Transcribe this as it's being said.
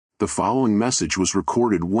The following message was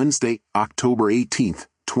recorded Wednesday, October 18th,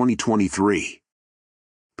 2023.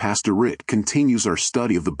 Pastor Ritt continues our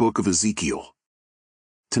study of the book of Ezekiel.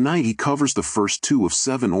 Tonight he covers the first 2 of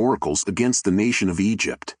 7 oracles against the nation of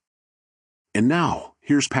Egypt. And now,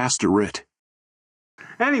 here's Pastor Ritt.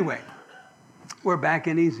 Anyway, we're back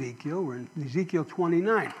in Ezekiel. We're in Ezekiel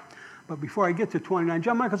 29. But before I get to 29,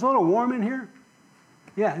 John Michael, it's a little warm in here?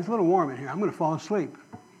 Yeah, it's a little warm in here. I'm going to fall asleep.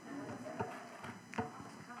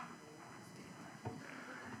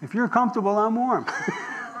 If you're comfortable, I'm warm.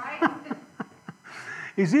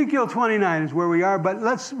 Ezekiel 29 is where we are, but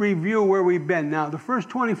let's review where we've been. Now, the first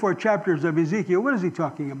 24 chapters of Ezekiel, what is he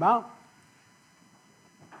talking about?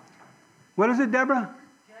 What is it, Deborah?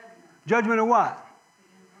 Judgment of what?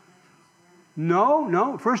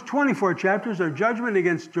 No. First 24 chapters are judgment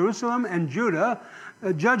against Jerusalem and Judah.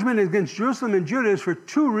 Judgment against Jerusalem and Judah is for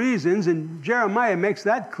 2 reasons, and Jeremiah makes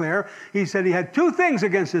that clear. He said he had 2 things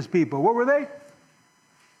against his people. What were they?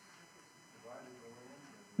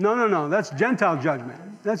 No. That's Gentile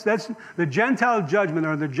judgment. That's the Gentile judgment,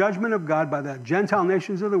 or the judgment of God by the Gentile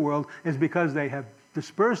nations of the world, is because they have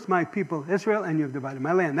dispersed my people Israel and you have divided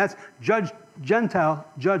my land. That's Gentile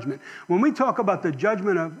judgment. When we talk about the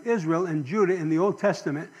judgment of Israel and Judah in the Old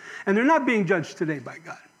Testament, and they're not being judged today by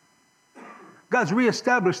God. God's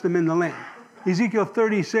reestablished them in the land. Ezekiel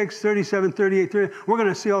 36, 37, 38, 30. We're going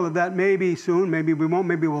to see all of that maybe soon. Maybe we won't.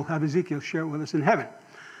 Maybe we'll have Ezekiel share it with us in heaven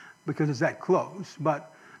because it's that close. But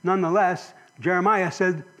nonetheless, Jeremiah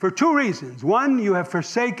said, for 2 reasons. 1, you have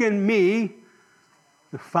forsaken me,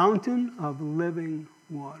 the fountain of living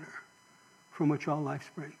water, from which all life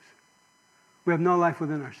springs. We have no life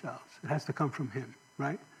within ourselves. It has to come from him,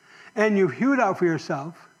 right? And you've hewed out for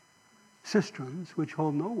yourself cisterns which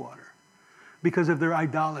hold no water because of their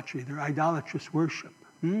idolatry, their idolatrous worship.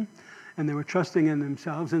 And they were trusting in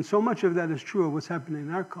themselves. And so much of that is true of what's happening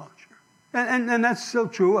in our culture. And that's still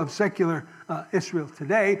true of secular Israel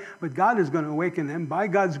today, but God is going to awaken them. By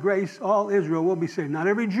God's grace, all Israel will be saved. Not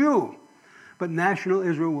every Jew, but national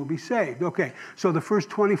Israel will be saved. Okay, so the first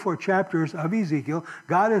 24 chapters of Ezekiel,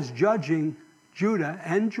 God is judging Judah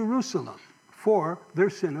and Jerusalem for their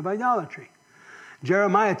sin of idolatry.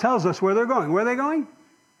 Jeremiah tells us where they're going. Where are they going?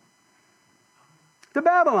 To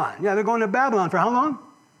Babylon. Yeah, they're going to Babylon for how long?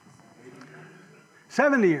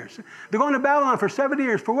 70 years. They're going to Babylon for 70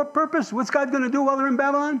 years. For what purpose? What's God going to do while they're in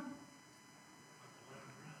Babylon?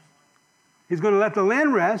 He's going to let the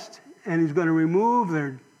land rest, and he's going to remove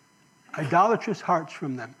their idolatrous hearts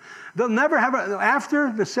from them. They'll never have,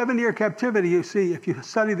 after the 70-year captivity, you see, if you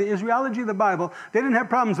study the Israelology of the Bible, they didn't have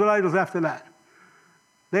problems with idols after that.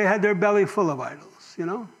 They had their belly full of idols, you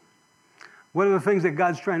know. What are the things that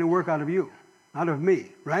God's trying to work out of you? Out of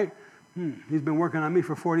me, right? He's been working on me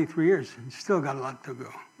for 43 years. He's still got a lot to go,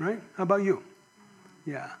 right? How about you?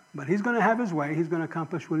 Yeah, but he's going to have his way. He's going to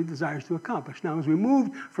accomplish what he desires to accomplish. Now, as we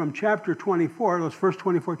move from chapter 24, those first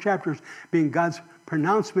 24 chapters being God's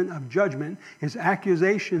pronouncement of judgment, his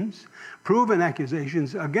accusations, proven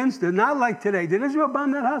accusations against it, not like today. Did Israel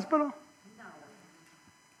bomb that hospital? No.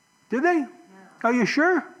 Did they? No. Are you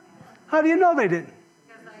sure? No. How do you know they didn't?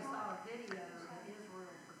 Because I saw a video that Israel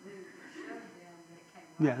produced that showed them that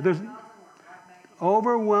it came right. Yeah, there's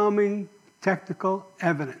overwhelming technical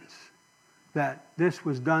evidence that this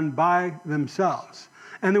was done by themselves.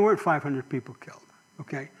 And there weren't 500 people killed,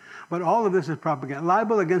 okay? But all of this is propaganda.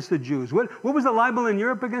 Libel against the Jews. What was the libel in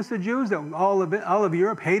Europe against the Jews? That all of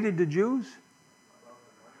Europe hated the Jews?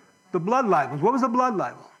 The blood libels. What was the blood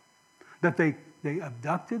libel? That they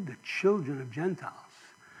abducted the children of Gentiles.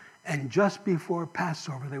 And just before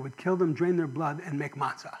Passover, they would kill them, drain their blood, and make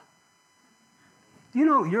matzah. Do you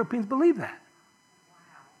know Europeans believe that?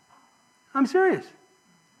 I'm serious.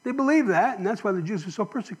 They believe that, and that's why the Jews were so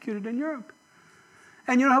persecuted in Europe.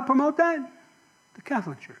 And you know how to promote that? The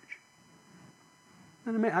Catholic Church.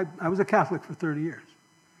 I was a Catholic for 30 years.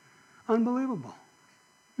 Unbelievable.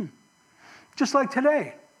 Just like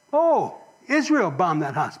today. Oh, Israel bombed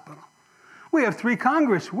that hospital. We have 3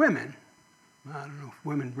 Congress women. I don't know if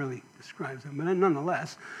women really describes them, but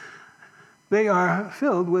nonetheless, they are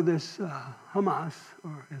filled with this Hamas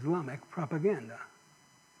or Islamic propaganda.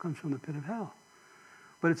 It comes from the pit of hell.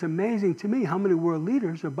 But it's amazing to me how many world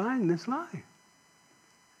leaders are buying this lie.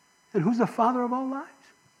 And who's the father of all lies?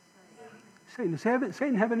 Satan. Does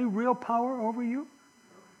Satan have any real power over you?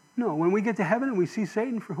 No. When we get to heaven and we see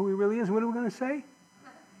Satan for who he really is, what are we going to say?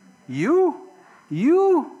 You?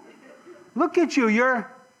 Look at you.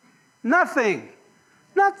 You're nothing.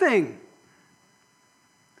 Nothing.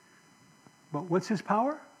 But what's his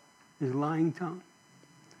power? His lying tongue.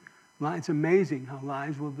 It's amazing how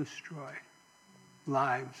lies will destroy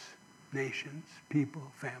lives nations, people,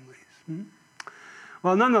 families.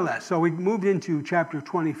 Well, nonetheless, so we moved into chapter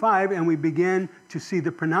 25 and we began to see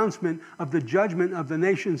the pronouncement of the judgment of the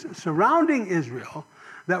nations surrounding Israel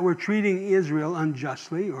that were treating Israel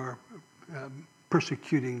unjustly or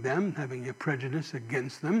persecuting them, having a prejudice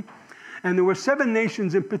against them. And there were 7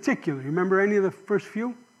 nations in particular. You remember any of the first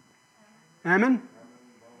few? Ammon,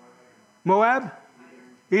 Moab,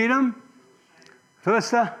 Edom,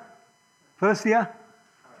 Philistia,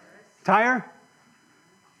 Tyre.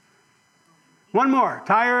 One more,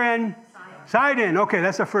 Tyre and Sidon. Okay,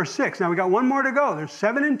 that's the first 6. Now we got one more to go. There's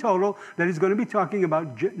 7 in total that he's going to be talking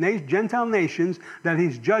about Gentile nations that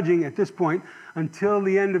he's judging at this point until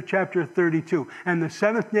the end of chapter 32. And the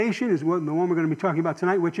 7th nation is the one we're going to be talking about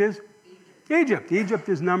tonight, which is Egypt. Egypt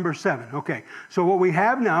is number 7. Okay, so what we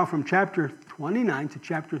have now from chapter 29 to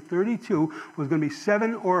chapter 32 was going to be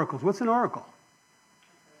 7 oracles. What's an oracle?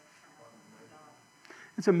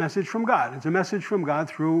 It's a message from God. It's a message from God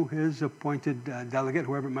through his appointed delegate,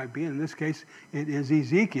 whoever it might be. In this case, it is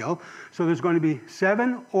Ezekiel. So there's going to be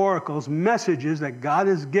 7 oracles, messages that God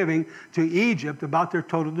is giving to Egypt about their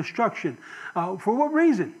total destruction. For what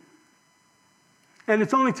reason? And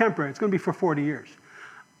it's only temporary. It's going to be for 40 years.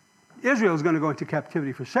 Israel is going to go into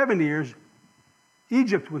captivity for 70 years.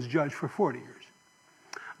 Egypt was judged for 40 years.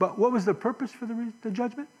 But what was the purpose for the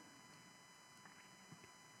judgment?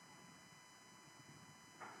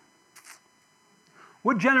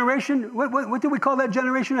 What generation, what did we call that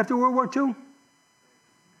generation after World War II?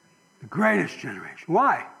 The greatest generation.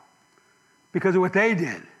 Why? Because of what they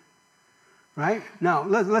did. Right? Now,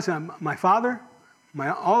 listen, my father,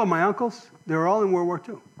 all of my uncles, they were all in World War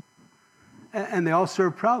II. And they all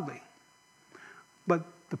served proudly. But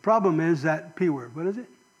the problem is that P word. What is it?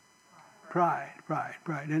 Pride.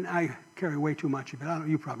 And I carry way too much of it.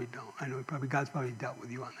 You probably don't. I know God's probably dealt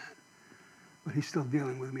with you on that. But he's still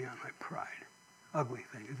dealing with me on my pride. Ugly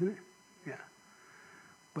thing, isn't it? Yeah.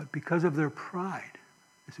 But because of their pride,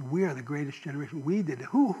 they said, we are the greatest generation. We did it.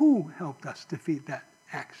 Who helped us defeat that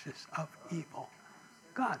axis of evil?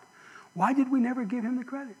 God. Why did we never give him the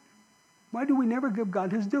credit? Why do we never give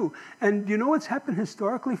God his due? And you know what's happened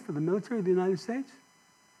historically for the military of the United States?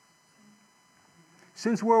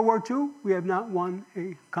 Since World War II, we have not won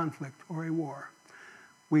a conflict or a war.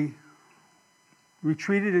 We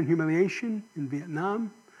retreated in humiliation in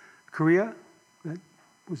Vietnam, Korea. That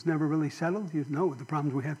was never really settled. You know the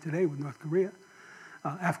problems we have today with North Korea.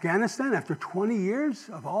 Afghanistan, after 20 years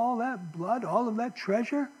of all that blood, all of that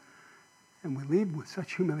treasure, and we leave with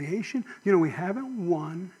such humiliation. You know, we haven't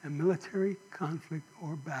won a military conflict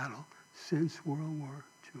or battle since World War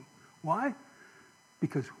II. Why?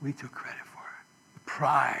 Because we took credit for it. The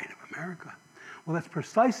pride of America. Well, that's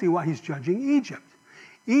precisely why he's judging Egypt.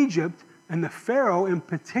 Egypt, and the Pharaoh in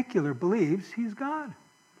particular, believes he's God.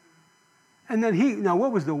 And then now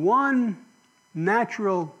what was the one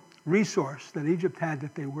natural resource that Egypt had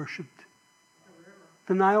that they worshipped?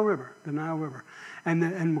 The Nile River. And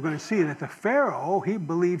we're going to see that the Pharaoh, he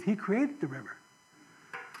believed he created the river.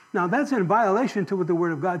 Now that's in violation to what the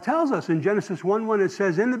Word of God tells us. In Genesis 1:1 it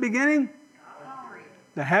says, in the beginning,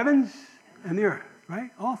 the heavens and the earth, right?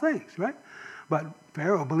 All things, right? But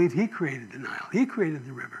Pharaoh believed he created the Nile. He created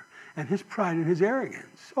the river. And his pride and his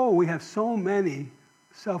arrogance. Oh, we have so many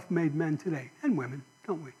self-made men today, and women,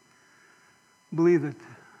 don't we? Believe that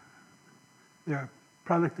they're a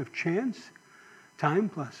product of chance. Time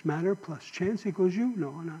plus matter plus chance equals you.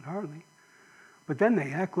 No, not hardly. But then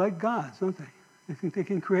they act like gods, don't they? They think they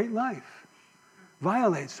can create life.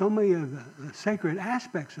 Violate so many of the sacred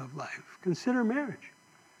aspects of life. Consider marriage.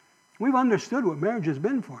 We've understood what marriage has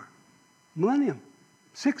been for. Millennium.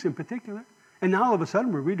 6 in particular. And now all of a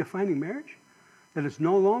sudden we're redefining marriage? That it's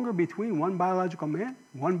no longer between one biological man,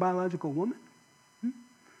 one biological woman?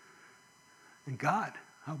 And God,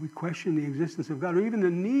 how we question the existence of God, or even the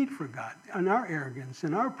need for God, and our arrogance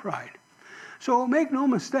and our pride. So make no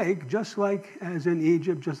mistake, just like as in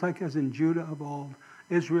Egypt, just like as in Judah of old,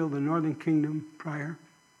 Israel, the northern kingdom prior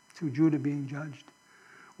to Judah being judged,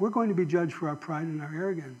 we're going to be judged for our pride and our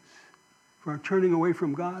arrogance, for our turning away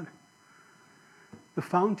from God, the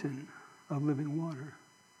fountain of living water,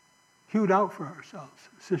 hewed out for ourselves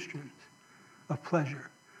cisterns of pleasure,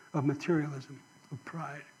 of materialism, of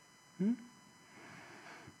pride.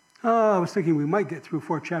 I was thinking we might get through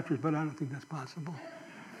 4 chapters, but I don't think that's possible.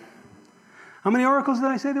 How many oracles did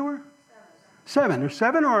I say there were? 7. There's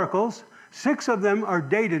 7 oracles. 6 of them are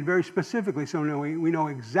dated very specifically, so we know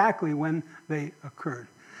exactly when they occurred.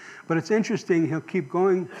 But it's interesting, he'll keep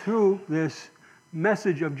going through this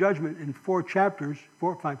message of judgment in 4 chapters,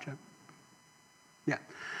 4 or 5 chapters. Yeah.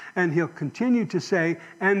 And he'll continue to say,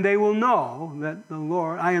 and they will know that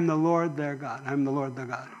I am the Lord their God. I am the Lord their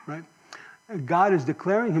God, right? God is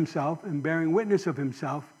declaring himself and bearing witness of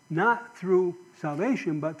himself, not through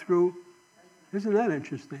salvation, but through, isn't that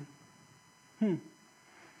interesting?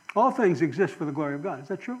 All things exist for the glory of God. Is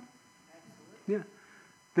that true? Yeah.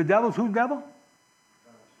 The devil's whose devil?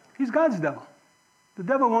 He's God's devil. The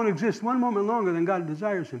devil won't exist one moment longer than God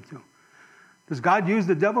desires him to. Does God use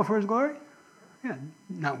the devil for his glory? Yeah,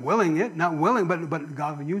 not willing, but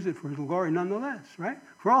God will use it for his glory nonetheless, right?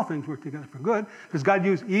 For all things work together for good. Does God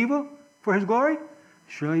use evil for his glory?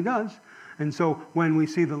 Surely he does. And so when we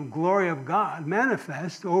see the glory of God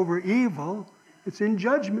manifest over evil, it's in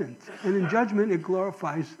judgment. And in judgment, it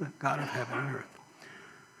glorifies the God of heaven and earth.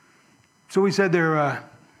 So we said there are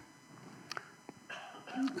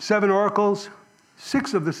 7 oracles.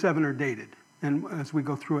 6 of the 7 are dated. And as we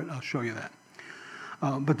go through it, I'll show you that.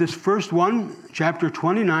 But this first one, chapter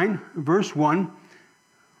 29, verse 1,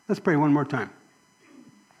 let's pray one more time.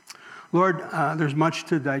 Lord, there's much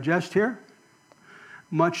to digest here.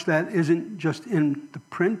 Much that isn't just in the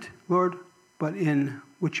print, Lord, but in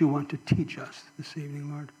what you want to teach us this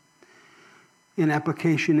evening, Lord, in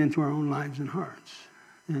application into our own lives and hearts.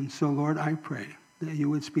 And so, Lord, I pray that you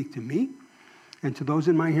would speak to me and to those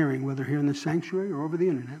in my hearing, whether here in the sanctuary or over the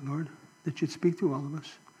internet, Lord, that you'd speak to all of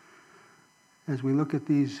us as we look at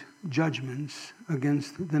these judgments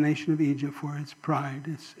against the nation of Egypt for its pride,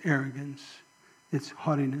 its arrogance, its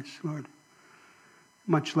haughtiness, Lord.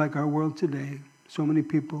 Much like our world today, so many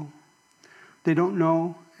people, they don't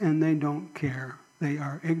know and they don't care. They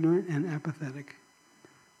are ignorant and apathetic.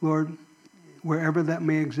 Lord, wherever that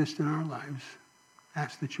may exist in our lives,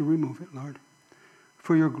 ask that you remove it, Lord,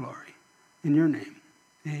 for your glory. In your name,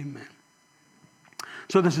 amen.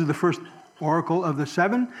 So this is the first oracle of the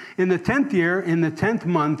 7. In the 10th year, in the 10th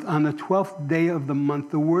month, on the 12th day of the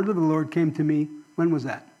month, the word of the Lord came to me. When was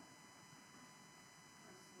that?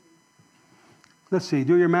 Let's see,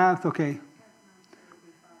 do your math. Okay.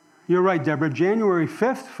 You're right, Deborah. January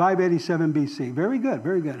 5th, 587 BC. Very good,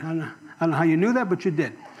 very good. I don't know how you knew that, but you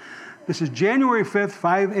did. This is January 5th,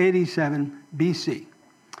 587 BC.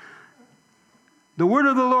 The word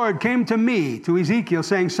of the Lord came to me, to Ezekiel,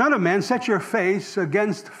 saying, Son of man, set your face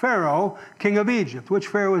against Pharaoh, king of Egypt. Which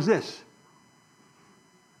Pharaoh is this?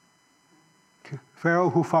 Pharaoh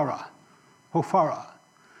Hophara.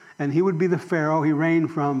 And he would be the Pharaoh. He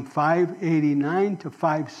reigned from 589 to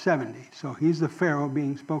 570. So he's the Pharaoh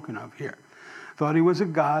being spoken of here. Thought he was a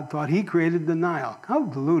god, thought he created the Nile. How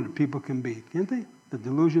deluded people can be, can't they? The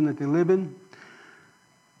delusion that they live in.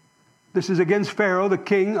 This is against Pharaoh, the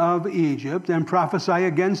king of Egypt, and prophesy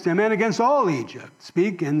against him and against all Egypt.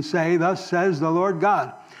 Speak and say, Thus says the Lord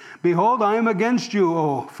God, Behold, I am against you,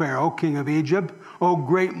 O Pharaoh, king of Egypt, O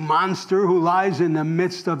great monster who lies in the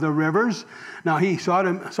midst of the rivers. Now he saw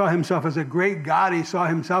himself as a great God. He saw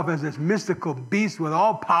himself as this mystical beast with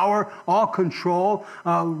all power, all control,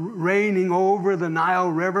 reigning over the Nile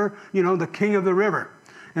River, the king of the river.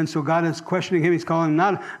 And so God is questioning him. He's calling him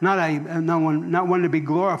not one to be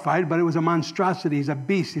glorified, but it was a monstrosity. He's a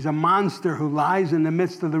beast. He's a monster who lies in the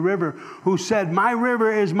midst of the river, who said, My river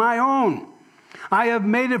is my own. I have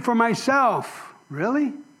made it for myself.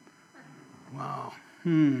 Really? Wow.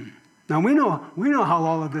 Now we know how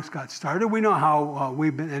all of this got started. We know how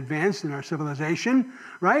we've been advanced in our civilization,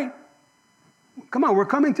 right? Come on, we're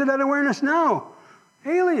coming to that awareness now.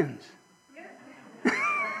 Aliens.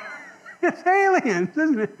 It's aliens,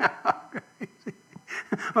 isn't it? Crazy.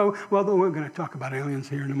 Oh, well, we're going to talk about aliens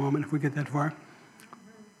here in a moment if we get that far.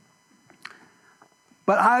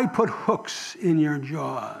 But I put hooks in your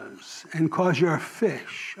jaws and cause your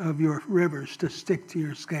fish of your rivers to stick to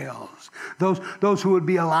your scales. Those who would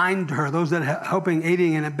be aligned to her, those that are helping,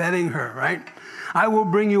 aiding, and abetting her, right? I will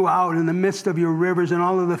bring you out in the midst of your rivers, and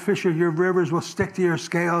all of the fish of your rivers will stick to your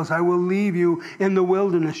scales. I will leave you in the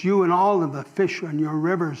wilderness, you and all of the fish on your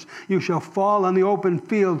rivers. You shall fall on the open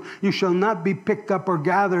field. You shall not be picked up or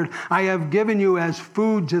gathered. I have given you as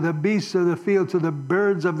food to the beasts of the field, to the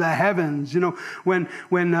birds of the heavens. When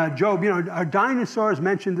Job, are dinosaurs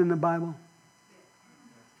mentioned in the Bible?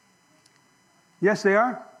 Yes, they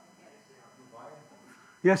are.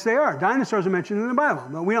 Yes, they are. Dinosaurs are mentioned in the Bible.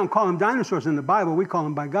 But we don't call them dinosaurs in the Bible. We call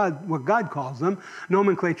them by God, what God calls them.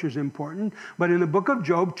 Nomenclature is important. But in the book of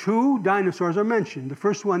Job, 2 dinosaurs are mentioned. The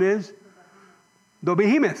first one is the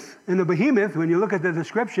behemoth. And the behemoth, when you look at the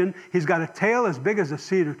description, he's got a tail as big as a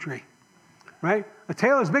cedar tree. Right? A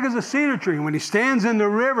tail as big as a cedar tree. And when he stands in the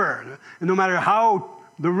river, and no matter how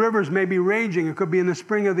the rivers may be raging, it could be in the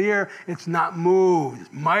spring of the year, it's not moved.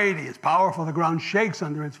 It's mighty. It's powerful. The ground shakes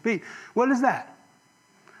under its feet. What is that?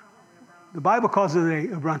 the Bible calls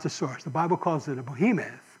it a brontosaurus. The Bible calls it a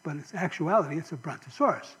behemoth, but in actuality, it's a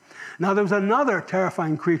brontosaurus. Now, there was another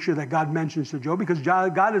terrifying creature that God mentions to Job, because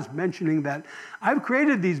God is mentioning that, I've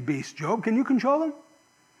created these beasts, Job. Can you control them?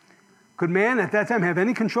 Could man at that time have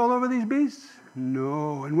any control over these beasts?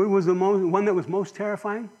 No. And what was the one that was most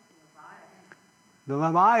terrifying? The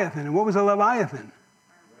Leviathan. And what was a Leviathan?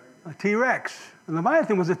 A T-Rex. A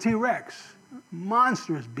Leviathan was a T-Rex.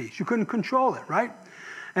 Monstrous beast. You couldn't control it, right?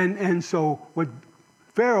 And so what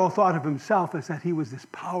Pharaoh thought of himself is that he was this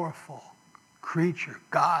powerful creature,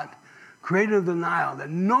 God, creator of the Nile, that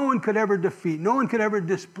no one could ever defeat, no one could ever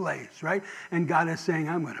displace, right? And God is saying,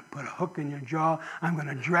 I'm going to put a hook in your jaw. I'm going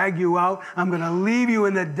to drag you out. I'm going to leave you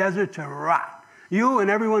in the desert to rot. You and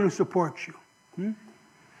everyone who supports you.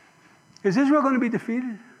 Is Israel going to be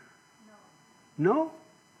defeated? No?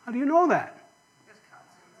 How do you know that?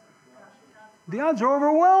 The odds are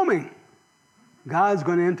overwhelming. God's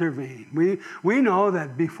going to intervene. We know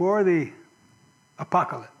that before the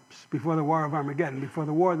apocalypse, before the war of Armageddon, before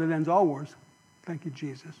the war that ends all wars, thank you,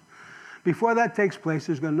 Jesus, before that takes place,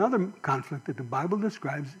 there's another conflict that the Bible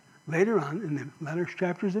describes later on in the latter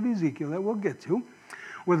chapters of Ezekiel that we'll get to,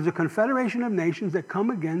 where there's a confederation of nations that come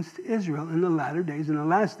against Israel in the latter days, in the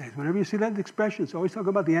last days. Whenever you see that expression, it's always talking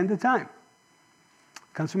about the end of time.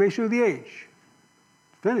 Consummation of the age.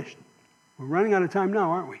 Finished. We're running out of time now,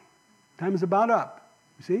 aren't we? Time is about up.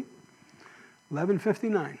 You see?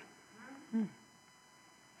 11:59.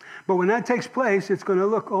 But when that takes place, it's going to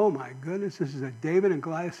look, oh my goodness, this is a David and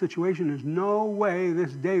Goliath situation. There's no way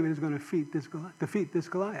this David is going to defeat this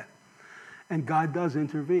Goliath. And God does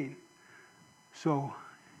intervene. So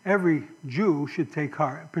every Jew should take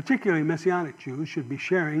heart, particularly Messianic Jews, should be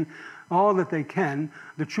sharing all that they can,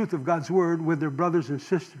 the truth of God's word, with their brothers and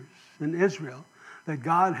sisters in Israel, that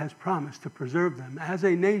God has promised to preserve them as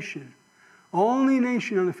a nation. Only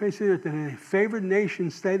nation on the face of the earth that has a favored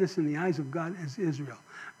nation status in the eyes of God is Israel.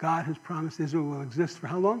 God has promised Israel will exist for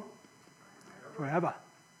how long? Forever.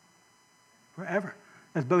 Forever.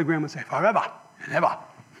 As Billy Graham would say, forever and ever.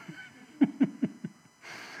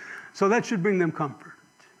 So that should bring them comfort.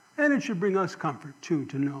 And it should bring us comfort, too,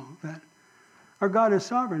 to know that our God is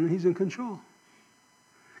sovereign and he's in control.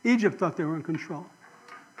 Egypt thought they were in control.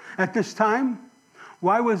 At this time,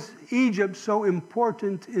 why was Egypt so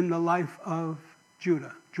important in the life of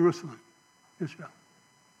Judah, Jerusalem, Israel?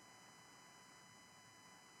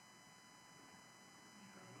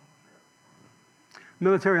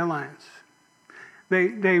 Military alliance.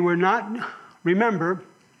 They were not, remember,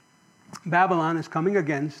 Babylon is coming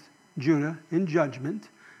against Judah in judgment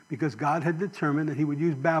because God had determined that he would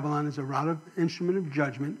use Babylon as a rod of instrument of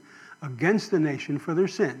judgment against the nation for their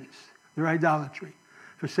sins, their idolatry,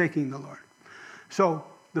 forsaking the Lord. So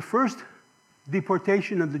the first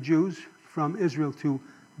deportation of the Jews from Israel to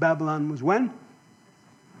Babylon was when?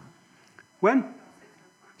 When?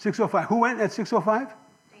 605. Who went at 605?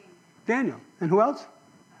 Daniel. And who else?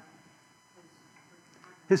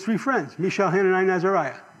 His three friends, Mishael, Hananiah, and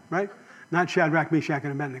Azariah, right? Not Shadrach, Meshach,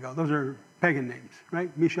 and Abednego. Those are pagan names,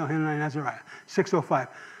 right? Mishael, Hananiah, and Azariah. 605.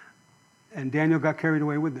 And Daniel got carried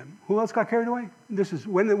away with them. Who else got carried away? This is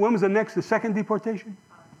when was the second deportation?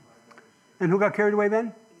 And who got carried away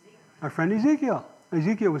then? Our friend Ezekiel.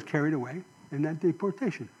 Ezekiel was carried away in that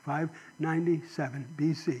deportation, 597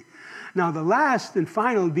 BC. Now, the last and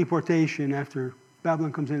final deportation after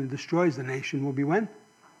Babylon comes in and destroys the nation will be when?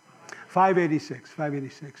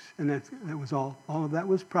 586. And that was all of that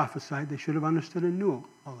was prophesied. They should have understood and knew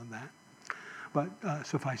all of that. But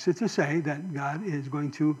suffice it to say that God is going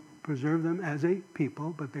to preserve them as a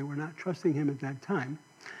people, but they were not trusting him at that time.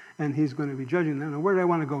 And he's going to be judging them. Now, where do I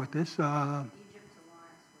want to go with this? Egypt's alliance.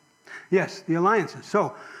 Yes, the alliances.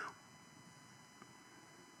 So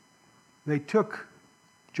they took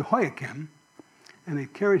Jehoiakim and they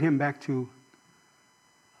carried him back to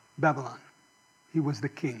Babylon. He was the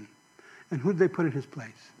king. And who did they put in his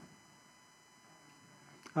place?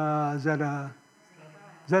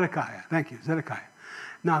 Zedekiah. Thank you, Zedekiah.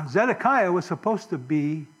 Now, Zedekiah was supposed to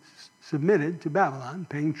be submitted to Babylon,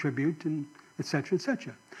 paying tribute and et cetera, et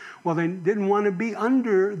cetera. Well, they didn't want to be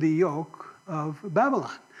under the yoke of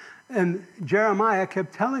Babylon. And Jeremiah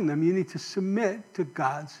kept telling them, you need to submit to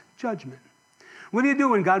God's judgment. What do you do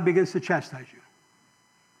when God begins to chastise you?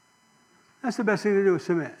 That's the best thing to do is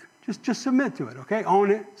submit. Just submit to it, okay?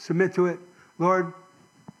 Own it, submit to it. Lord,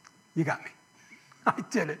 you got me. I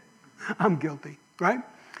did it. I'm guilty, right?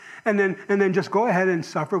 And then just go ahead and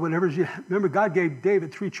suffer whatever you. Remember, God gave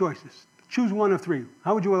David 3 choices. Choose one of 3.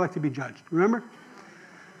 How would you like to be judged? Remember?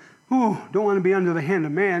 Ooh, don't want to be under the hand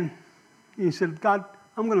of man. He said, God,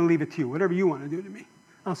 I'm going to leave it to you. Whatever you want to do to me,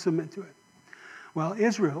 I'll submit to it. Well,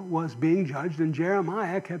 Israel was being judged, and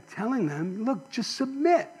Jeremiah kept telling them, look, just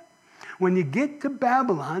submit. When you get to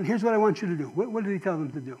Babylon, here's what I want you to do. What did he tell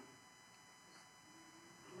them to do?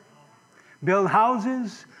 Build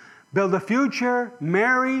houses, build a future,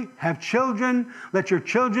 marry, have children, let your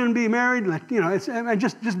children be married, and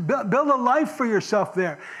just build a life for yourself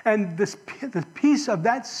there. And the peace of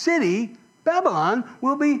that city, Babylon,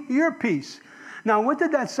 will be your peace. Now, what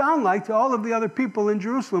did that sound like to all of the other people in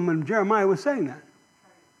Jerusalem when Jeremiah was saying that?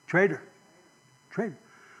 Traitor. Traitor.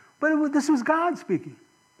 But this was God speaking.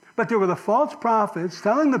 But there were the false prophets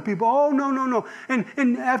telling the people, oh, no.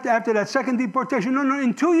 And after that second deportation, no,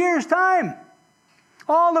 in 2 years' time,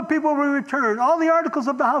 all the people will return. All the articles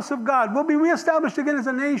of the house of God will be reestablished again as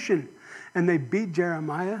a nation. And they beat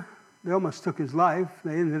Jeremiah. They almost took his life.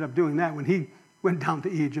 They ended up doing that when he went down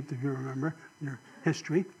to Egypt, if you remember your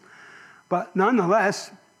history. But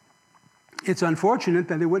nonetheless, it's unfortunate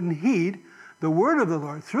that they wouldn't heed the word of the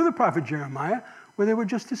Lord through the prophet Jeremiah, where they were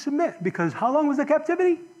just to submit. Because how long was the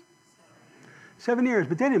captivity? 7 years,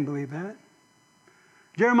 but they didn't believe that.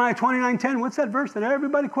 Jeremiah 29:10, what's that verse that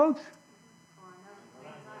everybody quotes?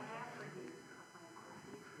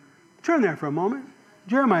 Turn there for a moment.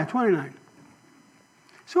 Jeremiah 29.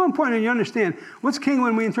 So important that you understand, what's king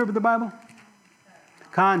when we interpret the Bible?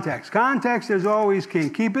 Context. Context is always king.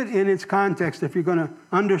 Keep it in its context if you're going to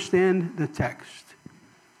understand the text.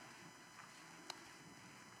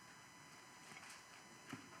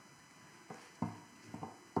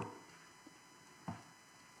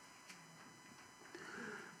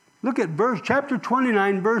 Look at chapter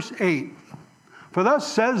 29, verse 8. For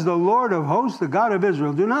thus says the Lord of hosts, the God of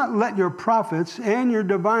Israel, do not let your prophets and your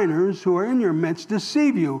diviners who are in your midst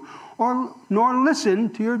deceive you, nor listen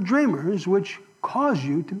to your dreamers, which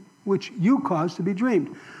you cause to be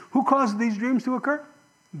dreamed. Who caused these dreams to occur?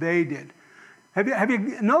 They did. Have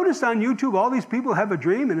you noticed on YouTube all these people have a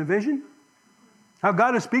dream and a vision? How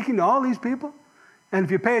God is speaking to all these people? And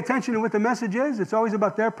if you pay attention to what the message is, it's always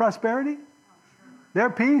about their prosperity, their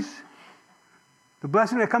peace, the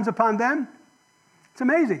blessing that comes upon them. It's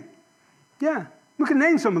amazing. Yeah. We could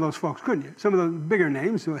name some of those folks, couldn't you? Some of the bigger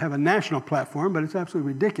names who have a national platform, but it's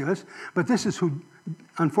absolutely ridiculous. But this is who,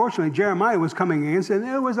 unfortunately, Jeremiah was coming against, and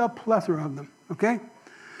there was a plethora of them, okay?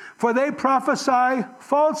 For they prophesy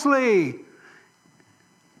falsely.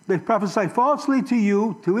 They prophesy falsely to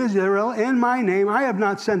you, to Israel, in my name. I have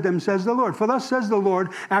not sent them, says the Lord. For thus says the Lord,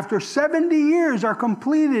 after 70 years are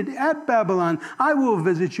completed at Babylon, I will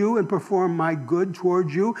visit you and perform my good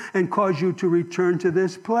towards you and cause you to return to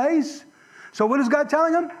this place. So what is God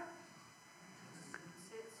telling them?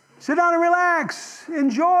 Sit down and relax.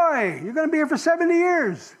 Enjoy. You're going to be here for 70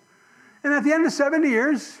 years. And at the end of 70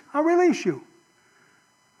 years, I'll release you.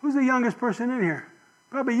 Who's the youngest person in here?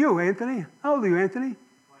 Probably you, Anthony. How old are you, Anthony?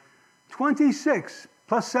 26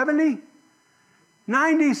 plus 70?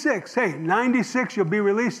 96. Hey, 96, you'll be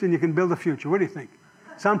released and you can build a future. What do you think?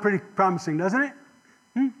 Sound pretty promising, doesn't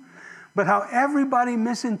it? But how everybody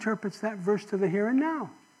misinterprets that verse to the here and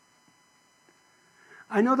now.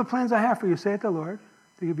 I know the plans I have for you, saith the Lord,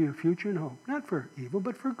 to give you a future and hope. Not for evil,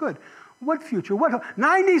 but for good. What future? What hope?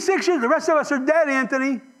 96 years, the rest of us are dead,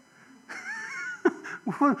 Anthony.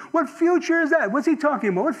 What future is that? What's he talking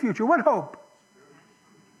about? What future? What hope?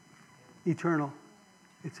 Eternal.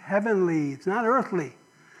 It's heavenly. It's not earthly.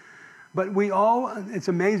 But it's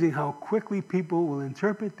amazing how quickly people will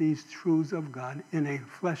interpret these truths of God in a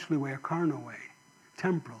fleshly way, a carnal way,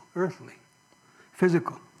 temporal, earthly,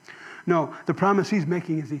 physical. No, the promise he's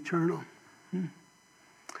making is eternal.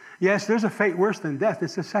 Yes, there's a fate worse than death.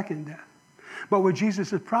 It's the second death. But what Jesus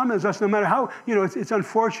has promised us, no matter how, it's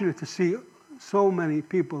unfortunate to see so many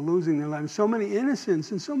people losing their lives, so many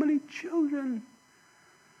innocents and so many children.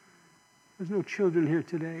 There's no children here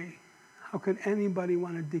today. How could anybody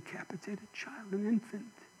want to decapitate a child, an infant?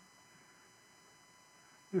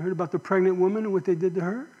 You heard about the pregnant woman and what they did to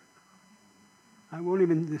her? I won't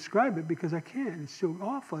even describe it because I can't. It's so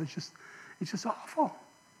awful. It's just awful.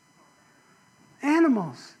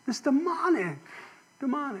 Animals. It's demonic.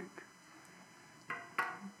 Demonic.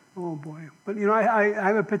 Oh boy. But I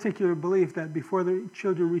have a particular belief that before the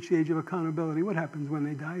children reach the age of accountability, what happens when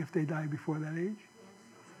they die, if they die before that age?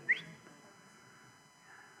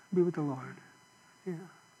 Be with the Lord. Yeah.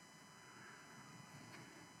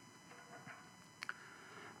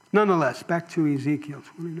 Nonetheless, back to Ezekiel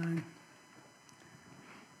 29.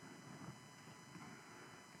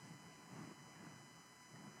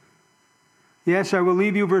 Yes, I will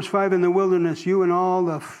leave you, verse 5, in the wilderness, you and all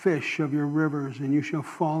the fish of your rivers, and you shall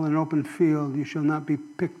fall in an open field. You shall not be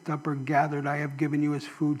picked up or gathered. I have given you as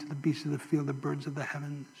food to the beasts of the field, the birds of the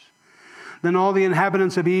heavens. Then all the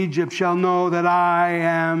inhabitants of Egypt shall know that I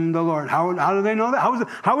am the Lord. How do they know that?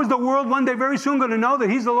 How is the world one day very soon going to know that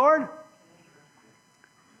he's the Lord?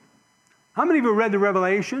 How many of you read the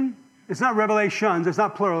Revelation? It's not revelations, it's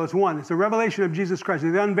not plural, it's one. It's the revelation of Jesus Christ,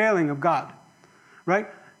 the unveiling of God. Right?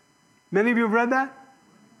 Many of you have read that?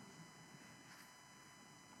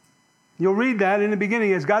 You'll read that in the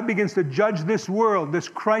beginning as God begins to judge this world, this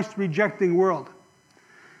Christ-rejecting world.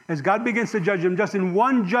 As God begins to judge them, just in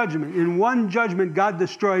one judgment, God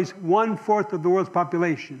destroys 1/4 of the world's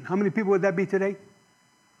population. How many people would that be today?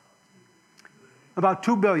 About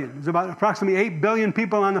 2 billion. There's about approximately 8 billion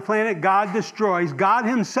people on the planet. God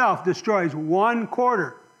himself destroys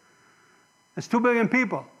 1/4. That's 2 billion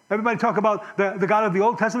people. Everybody talk about the God of the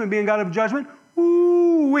Old Testament being God of judgment.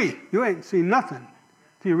 Ooh-wee. You ain't seen nothing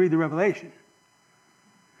till you read the Revelation.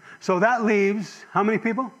 So that leaves how many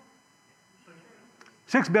people?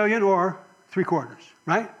 6 billion or 3/4,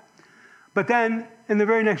 right? But then in the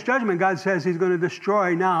very next judgment, God says he's going to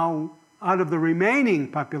destroy now, out of the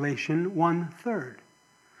remaining population, 1/3.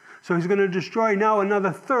 So he's going to destroy now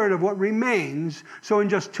another third of what remains. So in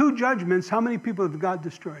just 2 judgments, how many people have God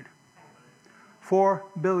destroyed? 4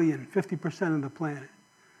 billion, 50% of the planet.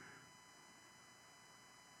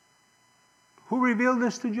 Who revealed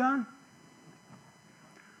this to John?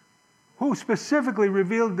 Who specifically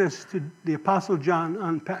revealed this to the Apostle John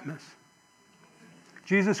on Patmos?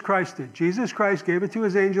 Jesus Christ did. Jesus Christ gave it to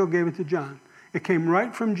his angel, gave it to John. It came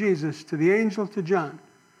right from Jesus to the angel to John.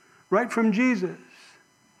 Right from Jesus.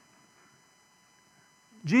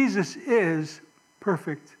 Jesus is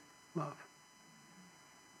perfect love.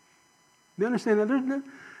 You understand that?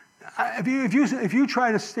 If you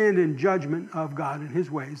try to stand in judgment of God and his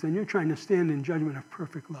ways, then you're trying to stand in judgment of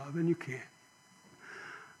perfect love, and you can't.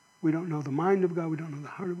 We don't know the mind of God. We don't know the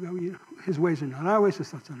heart of God. His ways are not our ways. His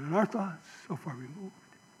thoughts are not our thoughts. So far removed.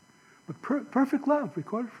 But perfect love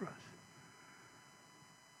recorded for us.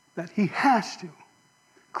 That he has to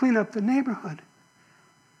clean up the neighborhood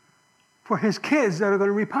for his kids that are going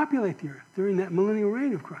to repopulate the earth during that millennial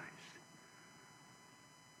reign of Christ.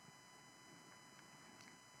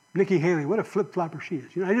 Nikki Haley, what a flip-flopper she is.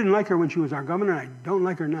 I didn't like her when she was our governor. I don't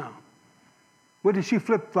like her now. What did she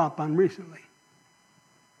flip-flop on recently?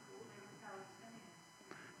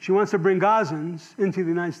 She wants to bring Gazans into the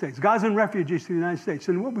United States. Gazan refugees to the United States.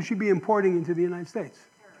 And what would she be importing into the United States?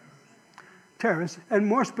 Terrorists. And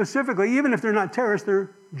more specifically, even if they're not terrorists, they're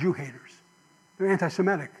Jew haters. They're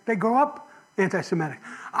anti-Semitic. They grow up anti-Semitic.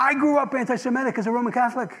 I grew up anti-Semitic as a Roman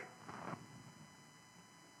Catholic.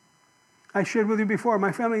 I shared with you before,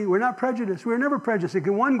 my family, we're not prejudiced. We were never prejudiced.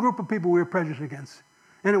 Against one group of people we were prejudiced against.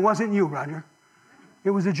 And it wasn't you, Roger.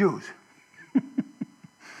 It was the Jews.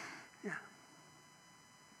 Yeah.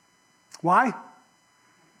 Why?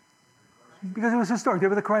 Because it was historic. They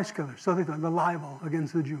were the Christ killers. So they thought, the libel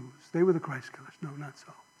against the Jews. They were the Christ killers. No, not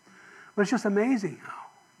so. But it's just amazing how.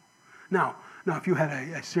 Now, if you had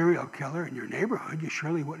a serial killer in your neighborhood, you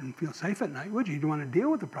surely wouldn't feel safe at night, would you? You'd want to deal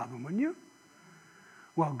with the problem, wouldn't you?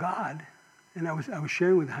 Well, God, and I was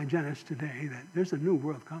sharing with the hygienist today that there's a new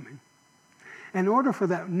world coming. In order for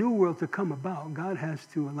that new world to come about, God has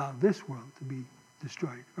to allow this world to be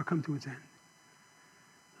destroyed or come to its end.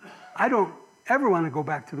 I don't ever want to go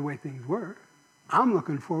back to the way things were. I'm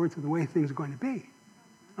looking forward to the way things are going to be.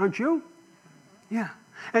 Aren't you? Yeah.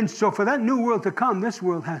 And so for that new world to come, this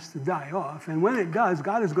world has to die off. And when it does,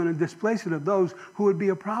 God is going to displace it of those who would be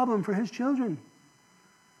a problem for his children.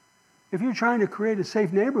 If you're trying to create a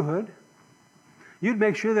safe neighborhood, you'd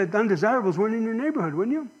make sure that undesirables weren't in your neighborhood,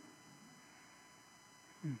 wouldn't you?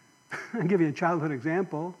 I'll give you a childhood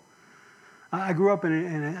example. I grew up I'm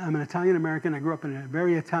an Italian American. I grew up in a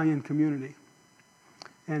very Italian community.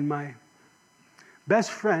 And my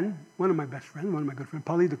best friend, one of my good friends,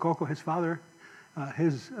 Paulie De Coco, his father,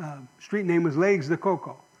 his street name was Legs De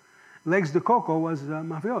Coco. Legs De Coco was a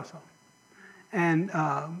mafioso. And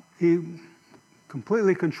he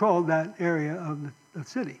completely controlled that area of the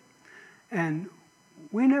city. And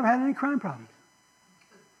we never had any crime problems.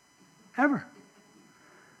 Ever.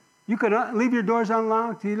 You could leave your doors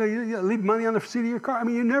unlocked. You leave money on the seat of your car. I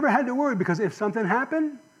mean, you never had to worry because if something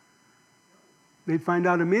happened, they'd find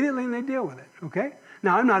out immediately and they'd deal with it, okay?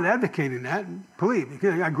 Now, I'm not advocating that. Believe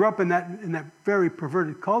me, I grew up in that very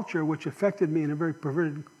perverted culture, which affected me in a very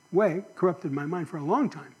perverted way, corrupted my mind for a long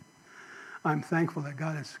time. I'm thankful that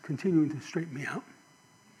God is continuing to straighten me out.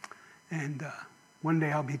 And one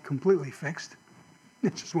day I'll be completely fixed.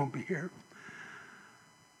 It just won't be here.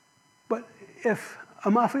 But if a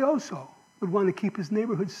mafioso would want to keep his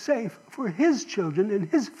neighborhood safe for his children and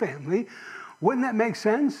his family, wouldn't that make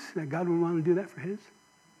sense that God would want to do that for his?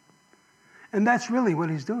 And that's really what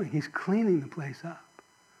he's doing. He's cleaning the place up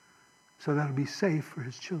so that it'll be safe for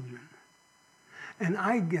his children. And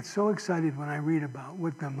I get so excited when I read about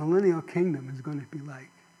what the millennial kingdom is going to be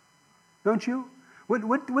like. Don't you? What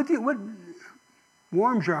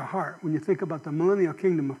warms your heart when you think about the millennial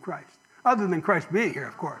kingdom of Christ? Other than Christ being here,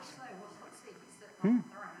 of course. It'll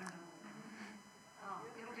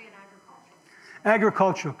be an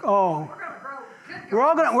Agricultural. agricultural. Oh, We're going to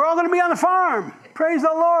grow. we're all going to be on the farm. Praise the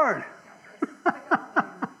Lord.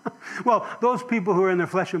 Well, those people who are in their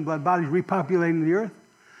flesh and blood bodies repopulating the earth,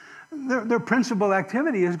 their principal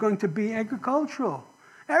activity is going to be agricultural.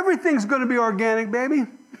 Everything's going to be organic, baby.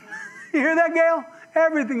 You hear that, Gail?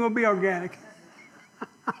 Everything will be organic.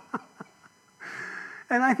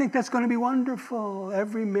 And I think that's going to be wonderful.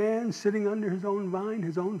 Every man sitting under his own vine,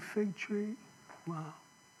 his own fig tree. Wow.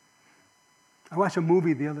 I watched a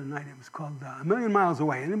movie the other night. It was called A Million Miles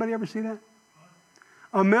Away. Anybody ever see that?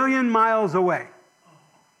 A Million Miles Away.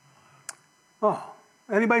 Oh,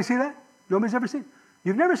 anybody see that? Nobody's ever seen it?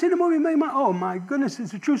 You've never seen the movie A Million Miles? Oh, my goodness,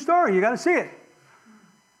 it's a true story. You got to see it.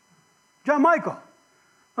 John Michael,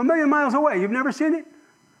 A Million Miles Away. You've never seen it?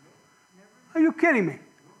 Are you kidding me?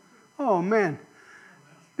 Oh, man.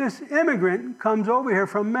 This immigrant comes over here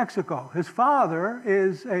from Mexico. His father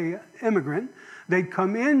is an immigrant. They'd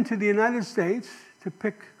come into the United States to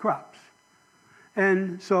pick crops.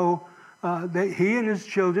 And so he and his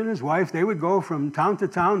children, his wife, they would go from town to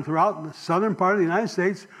town throughout the southern part of the United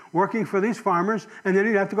States working for these farmers, and then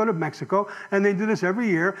he'd have to go to Mexico, and they do this every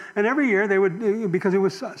year. And every year they would, because it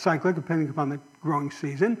was cyclic, depending upon the growing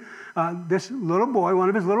season, this little boy, one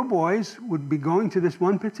of his little boys, would be going to this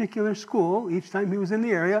one particular school each time he was in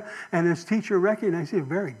the area, and his teacher recognized he's a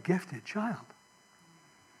very gifted child.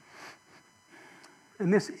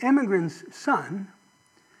 And this immigrant's son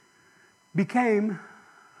became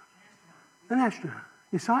an astronaut.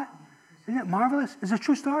 You saw it? Isn't it marvelous? It's a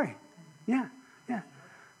true story. Yeah.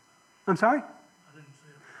 I'm sorry? I didn't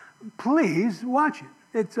see it. Please watch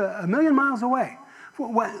it. It's a million miles away.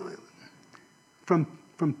 From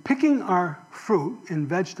picking our fruit and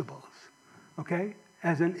vegetables, okay,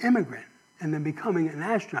 as an immigrant, and then becoming an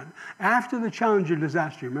astronaut. After the Challenger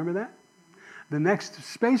disaster, remember that? The next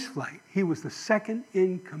space flight, he was the second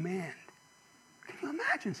in command. Can you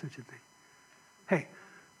imagine such a thing? Hey,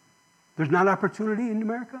 there's not opportunity in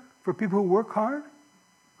America for people who work hard,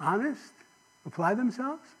 honest, apply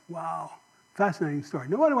themselves? Wow, fascinating story.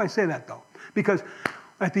 Now, why do I say that, though? Because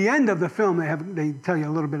at the end of the film, they tell you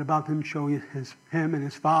a little bit about him, show you him and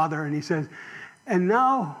his father, and he says, and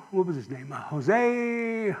now, what was his name?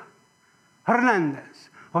 Jose Hernandez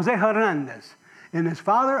and his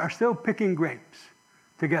father are still picking grapes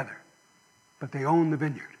together, but they own the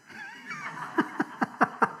vineyard.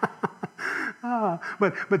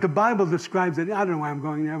 But the Bible describes it. I don't know why I'm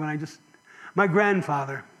going there, but my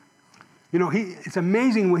grandfather, you know, it's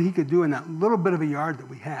amazing what he could do in that little bit of a yard that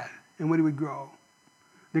we had, and what he would grow.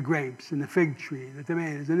 The grapes and the fig tree, the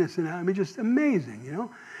tomatoes and this and that. I mean, just amazing, you know.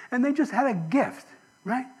 And they just had a gift,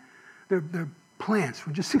 right? Their plants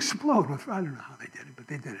would just explode with, I don't know how they did it, but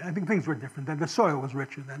they did it. I think things were different then. The soil was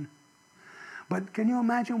richer then. But can you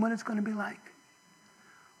imagine what it's going to be like?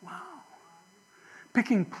 Wow.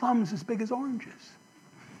 Picking plums as big as oranges.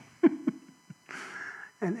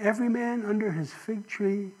 And every man under his fig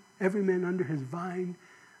tree, every man under his vine,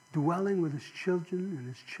 dwelling with his children and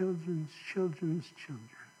his children's children's children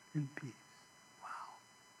in peace. Wow.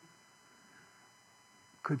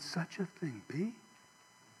 Could such a thing be?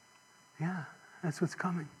 Yeah, that's what's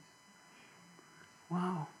coming.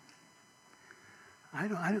 Wow.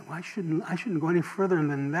 I shouldn't go any further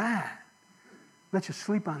than that. Let's just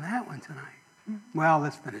sleep on that one tonight. Well,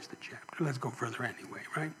 let's finish the chapter. Let's go further anyway,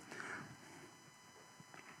 right?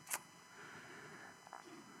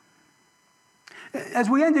 As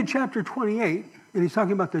we ended chapter 28, and he's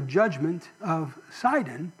talking about the judgment of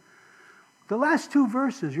Sidon, the last two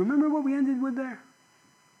verses, you remember what we ended with there?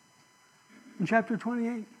 In chapter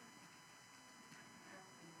 28?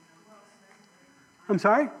 I'm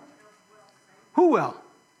sorry? Who will?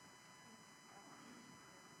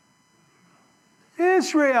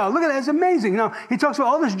 Israel. Look at that. It's amazing. Now, he talks about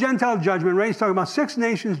all this Gentile judgment, right? He's talking about 6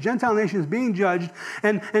 nations, Gentile nations being judged.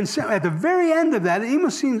 And so at the very end of that,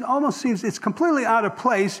 it almost seems it's completely out of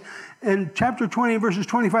place in chapter 20, verses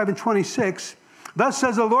 25 and 26. Thus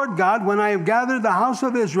says the Lord God, when I have gathered the house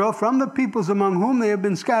of Israel from the peoples among whom they have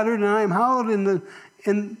been scattered, and I am hallowed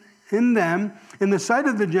in them, in the sight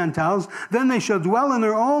of the Gentiles. Then they shall dwell in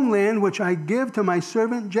their own land, which I give to my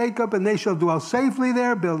servant Jacob, and they shall dwell safely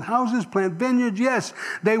there, build houses, plant vineyards. Yes,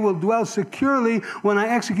 they will dwell securely when I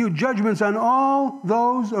execute judgments on all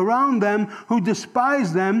those around them who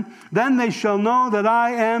despise them. Then they shall know that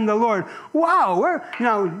I am the Lord. Wow,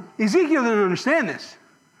 now Ezekiel didn't understand this.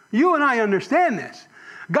 You and I understand this.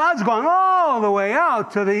 God's gone all the way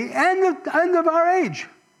out to the end of our age.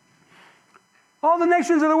 All the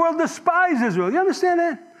nations of the world despise Israel. You understand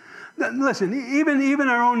that? Listen, even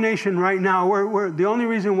our own nation right now, we're the only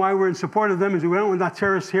reason why we're in support of them is we don't want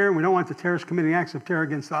terrorists here, and we don't want the terrorists committing acts of terror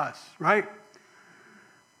against us, right?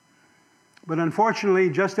 But unfortunately,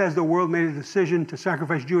 just as the world made a decision to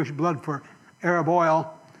sacrifice Jewish blood for Arab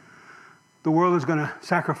oil, the world is going to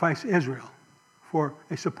sacrifice Israel for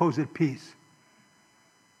a supposed peace.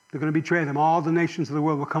 They're going to betray them. All the nations of the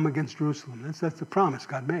world will come against Jerusalem. That's the promise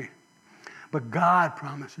God made. But God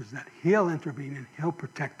promises that He'll intervene and He'll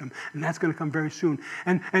protect them. And that's going to come very soon.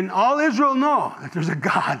 And all Israel know that there's a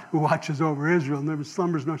God who watches over Israel, never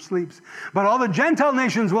slumbers nor sleeps. But all the Gentile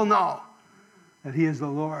nations will know that He is the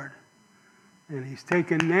Lord. And He's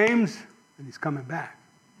taken names and He's coming back.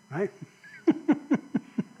 Right?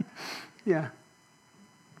 Yeah.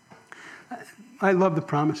 I love the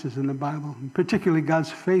promises in the Bible, particularly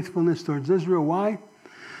God's faithfulness towards Israel. Why?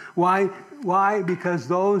 Why? Because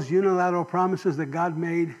those unilateral promises that God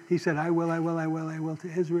made, He said, I will to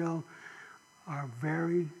Israel, are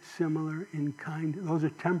very similar in kind. Those are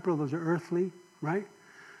temporal, those are earthly, right?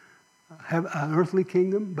 Have an earthly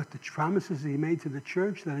kingdom, but the promises He made to the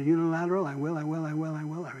church that are unilateral, I will,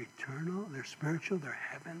 are eternal, they're spiritual, they're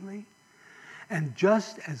heavenly. And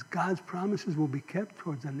just as God's promises will be kept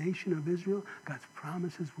towards the nation of Israel, God's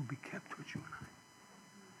promises will be kept towards you and I.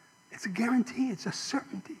 It's a guarantee. It's a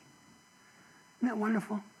certainty. Isn't that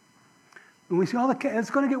wonderful? When we see all it's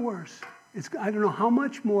going to get worse. I don't know how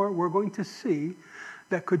much more we're going to see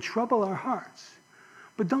that could trouble our hearts.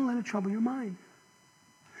 But don't let it trouble your mind.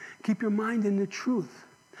 Keep your mind in the truth.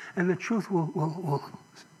 And the truth will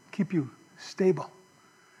keep you stable.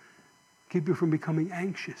 Keep you from becoming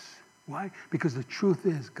anxious. Why? Because the truth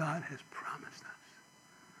is God has promised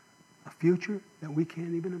us a future that we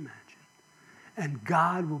can't even imagine. And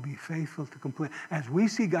God will be faithful to complete. As we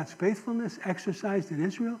see God's faithfulness exercised in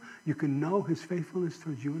Israel, you can know His faithfulness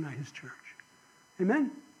towards you and I, His church.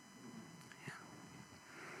 Amen? Yeah.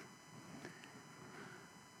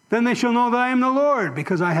 Then they shall know that I am the Lord,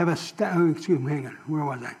 because I have hang on, where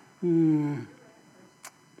was I?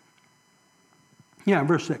 Yeah,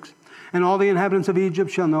 verse 6. And all the inhabitants of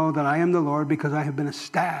Egypt shall know that I am the Lord, because I have been a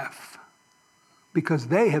staff, because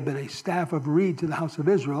they have been a staff of reed to the house of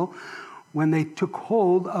Israel, when they took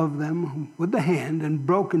hold of them with the hand and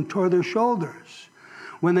broke and tore their shoulders.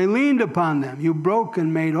 When they leaned upon them, you broke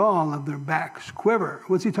and made all of their backs quiver.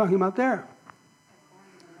 What's he talking about there?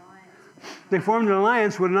 They formed an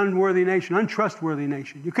alliance with an unworthy nation, untrustworthy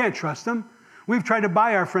nation. You can't trust them. We've tried to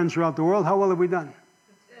buy our friends throughout the world. How well have we done?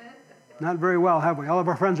 Not very well, have we? All of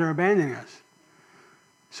our friends are abandoning us.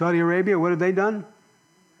 Saudi Arabia, what have they done?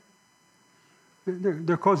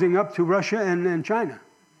 They're cozying up to Russia and China.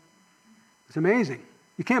 It's amazing.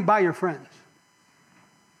 You can't buy your friends.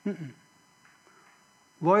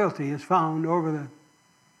 Loyalty is found over the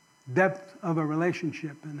depth of a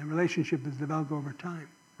relationship, and the relationship is developed over time,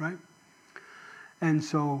 right? And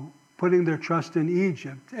so putting their trust in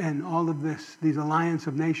Egypt and all of these alliance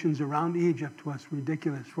of nations around Egypt was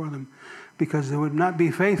ridiculous for them, because they would not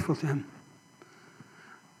be faithful to Him.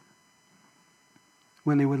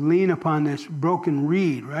 When they would lean upon this broken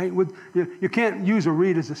reed, right? You can't use a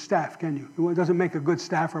reed as a staff, can you? It doesn't make a good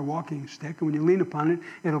staff or walking stick. And when you lean upon it,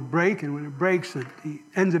 it'll break. And when it breaks, the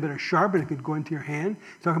ends of it are sharp, and it could go into your hand.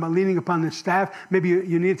 Talking about leaning upon this staff, maybe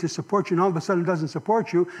you need it to support you, and all of a sudden it doesn't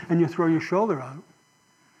support you, and you throw your shoulder out.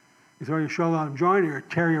 You throw your shoulder out of joint, or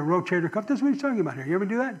tear your rotator cuff. That's what he's talking about here. You ever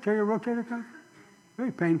do that? Tear your rotator cuff?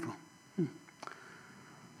 Very painful.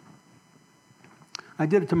 I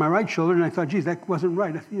did it to my right shoulder, and I thought, geez, that wasn't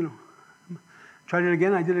right. Tried it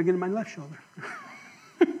again. I did it again to my left shoulder.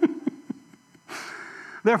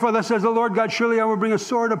 Therefore, thus says the Lord God, surely I will bring a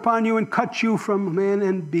sword upon you and cut you from man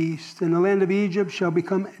and beast. And the land of Egypt shall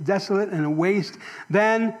become desolate and a waste.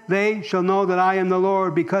 Then they shall know that I am the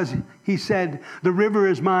Lord, because He said, the river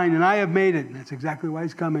is mine, and I have made it. And that's exactly why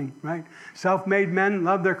He's coming, right? Self-made men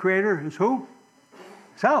love their Creator. Is who?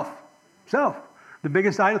 Self. The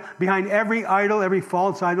biggest idol. Behind every idol, every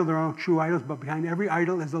false idol, there are no true idols, but behind every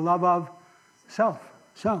idol is the love of self.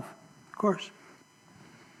 Self, of course.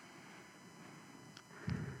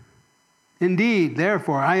 Indeed,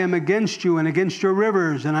 therefore, I am against you and against your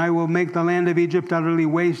rivers, and I will make the land of Egypt utterly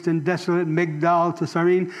waste and desolate, Migdal to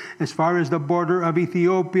Sarin, as far as the border of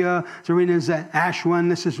Ethiopia. Sarin is Ashwan.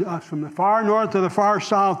 This is from the far north to the far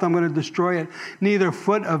south. I'm going to destroy it. Neither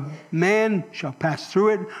foot of man shall pass through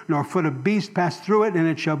it, nor foot of beast pass through it, and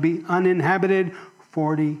it shall be uninhabited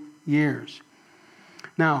 40 years.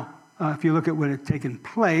 Now, if you look at what had taken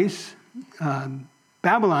place,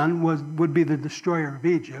 Babylon would be the destroyer of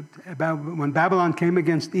Egypt. When Babylon came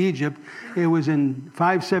against Egypt, it was in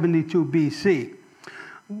 572 BC,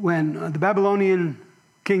 when the Babylonian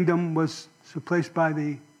kingdom was replaced by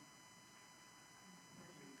the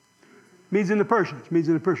Medes and the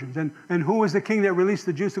Persians. And who was the king that released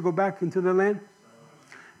the Jews to go back into the land?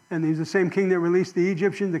 And he's the same king that released the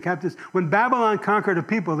Egyptians, the captives. When Babylon conquered a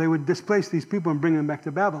people, they would displace these people and bring them back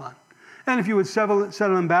to Babylon. And if you would settle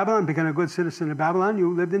in Babylon, become a good citizen of Babylon,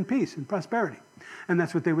 you lived in peace and prosperity. And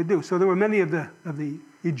that's what they would do. So there were many of the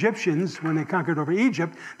Egyptians, when they conquered over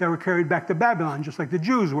Egypt, that were carried back to Babylon, just like the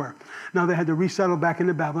Jews were. Now they had to resettle back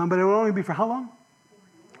into Babylon, but it would only be for how long?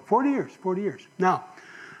 40 years. 40 years. Now,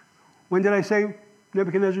 when did I say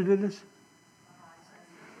Nebuchadnezzar did this?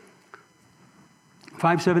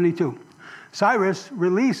 572. Cyrus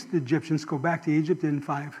released the Egyptians to go back to Egypt in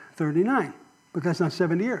 539. But that's not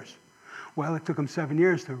 70 years. Well, it took them 7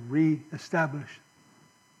 years to reestablish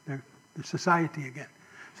their society again.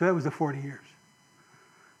 So that was the 40 years.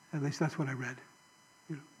 At least that's what I read.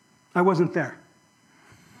 I wasn't there.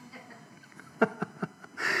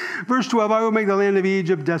 Verse 12, I will make the land of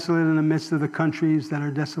Egypt desolate in the midst of the countries that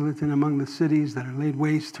are desolate, and among the cities that are laid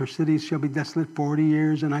waste. Her cities shall be desolate 40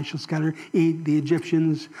 years, and I shall scatter the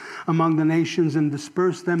Egyptians among the nations and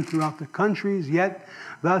disperse them throughout the countries. Yet,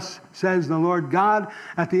 thus says the Lord God,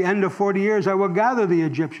 at the end of 40 years I will gather the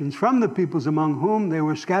Egyptians from the peoples among whom they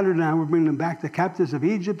were scattered, and I will bring them back, the captives of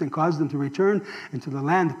Egypt, and cause them to return into the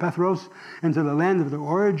land of Pethros, into the land of their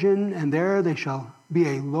origin, and there they shall be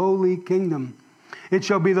a lowly kingdom. It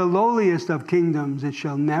shall be the lowliest of kingdoms. It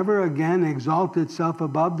shall never again exalt itself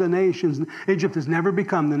above the nations. Egypt has never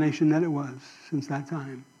become the nation that it was since that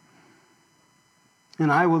time. And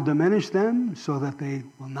I will diminish them so that they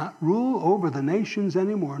will not rule over the nations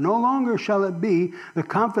anymore. No longer shall it be the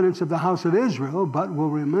confidence of the house of Israel, but will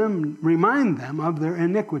remind them of their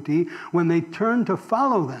iniquity when they turn to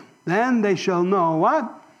follow them. Then they shall know what?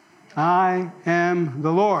 I am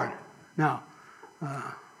the Lord. Now,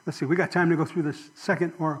 let's see, we got time to go through this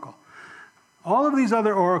second oracle. All of these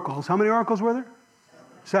other oracles, how many oracles were there?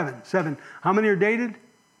 Seven. How many are dated?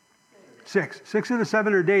 Six. 6 of the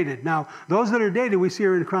 7 are dated. Now, those that are dated, we see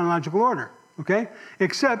are in chronological order, okay?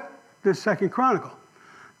 Except the second chronicle,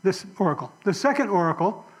 this oracle. The second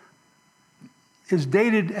oracle is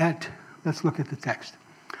dated at, let's look at the text.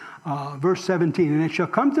 Verse 17, and it shall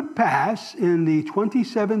come to pass in the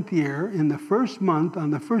 27th year, in the first month, on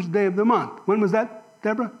the first day of the month. When was that,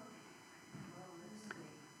 Deborah?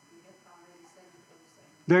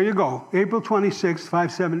 There you go. April 26,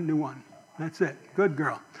 571. That's it. Good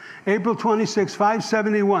girl. April 26,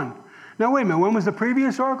 571. Now, wait a minute. When was the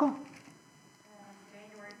previous oracle?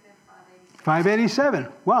 January 5th, 587.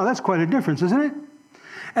 Wow, that's quite a difference, isn't it?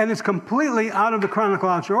 And it's completely out of the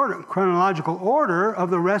chronological order of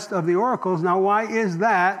the rest of the oracles. Now, why is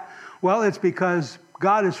that? Well, it's because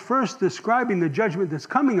God is first describing the judgment that's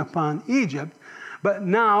coming upon Egypt, but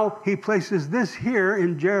now he places this here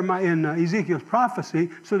in Ezekiel's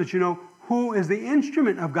prophecy so that you know who is the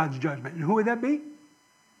instrument of God's judgment. And who would that be?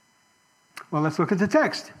 Well, let's look at the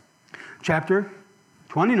text. Chapter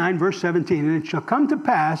 29, verse 17. And it shall come to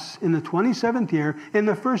pass in the 27th year, in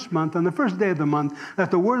the first month, on the first day of the month,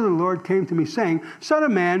 that the word of the Lord came to me, saying, Son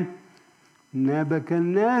of man,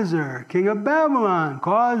 Nebuchadnezzar, king of Babylon,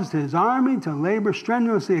 caused his army to labor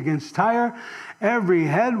strenuously against Tyre. Every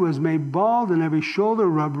head was made bald and every shoulder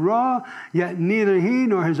rubbed raw, yet neither he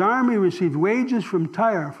nor his army received wages from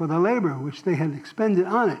Tyre for the labor which they had expended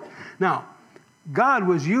on it. Now, God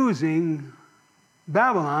was using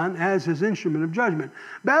Babylon as his instrument of judgment.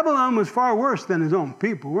 Babylon was far worse than his own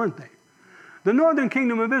people, weren't they? The northern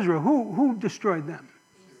kingdom of Israel, who destroyed them?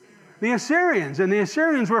 The Assyrians. And the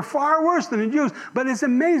Assyrians were far worse than the Jews. But it's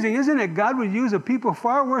amazing, isn't it? God would use a people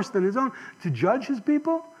far worse than his own to judge his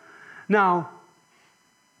people. Now,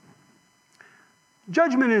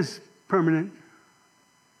 judgment is permanent.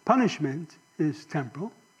 Punishment is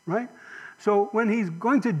temporal, right? So when he's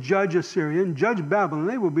going to judge Assyria and judge Babylon,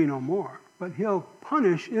 they will be no more. But he'll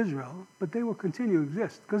punish Israel, but they will continue to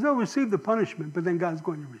exist. Because they'll receive the punishment, but then God's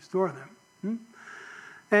going to restore them.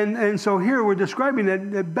 And so here we're describing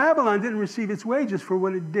that Babylon didn't receive its wages for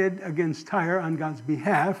what it did against Tyre on God's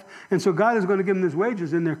behalf. And so God is going to give them his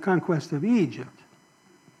wages in their conquest of Egypt.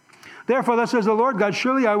 Therefore, thus says the Lord God,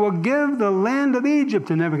 surely I will give the land of Egypt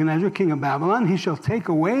to Nebuchadnezzar, king of Babylon. He shall take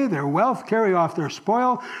away their wealth, carry off their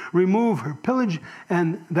spoil, remove her pillage,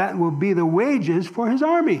 and that will be the wages for his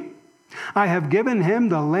army. I have given him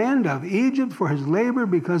the land of Egypt for his labor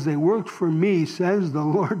because they worked for me, says the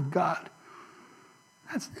Lord God.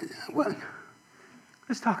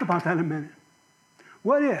 Let's talk about that in a minute.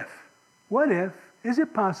 What if, is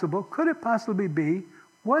it possible, could it possibly be,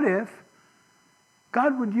 what if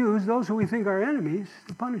God would use those who we think are enemies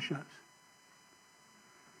to punish us?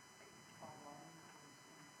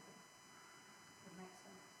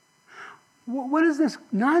 What is this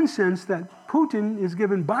nonsense that Putin is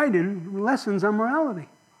giving Biden lessons on morality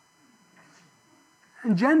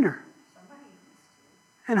and gender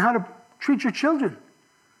and how to treat your children?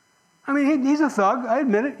 I mean, he's a thug, I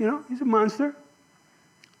admit it, he's a monster.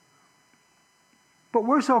 But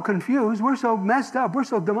we're so confused, we're so messed up, we're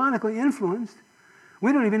so demonically influenced,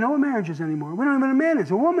 we don't even know what marriage is anymore. We don't even know what a man is,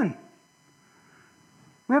 a woman.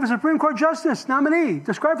 We have a Supreme Court justice nominee.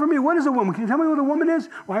 Describe for me, what is a woman? Can you tell me what a woman is?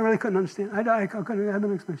 Well, I really couldn't understand. I couldn't have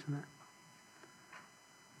an explanation of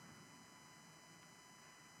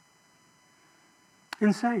that.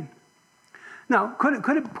 Insane. Now,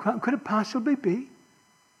 could it possibly be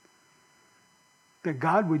that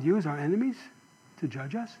God would use our enemies to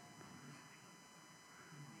judge us?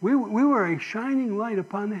 We were a shining light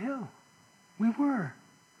upon the hill. We were.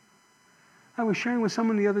 I was sharing with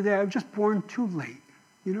someone the other day, I was just born too late.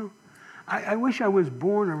 I wish I was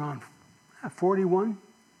born around 41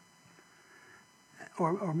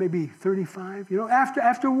 or maybe 35.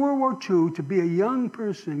 After World War II, to be a young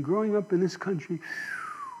person growing up in this country,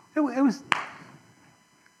 it was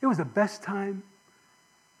the best time,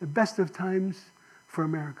 the best of times for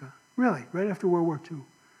America. Really, right after World War II.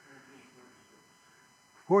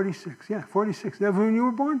 46, yeah, 46. That when you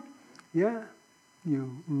were born? Yeah,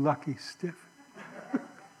 you lucky stiff.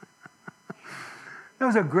 That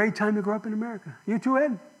was a great time to grow up in America. You too,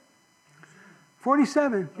 Ed?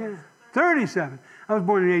 47, yeah. 37. I was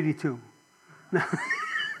born in 82.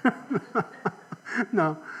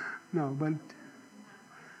 No,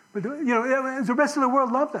 but the rest of the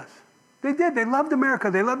world loved us. They did. They loved America.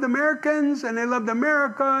 They loved Americans, and they loved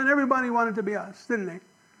America, and everybody wanted to be us, didn't they?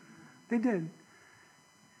 They did.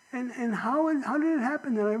 And how did it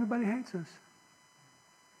happen that everybody hates us?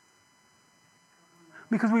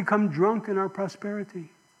 Because we come drunk in our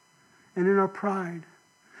prosperity and in our pride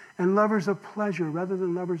and lovers of pleasure rather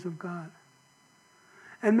than lovers of God.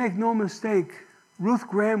 And make no mistake, Ruth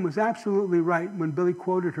Graham was absolutely right when Billy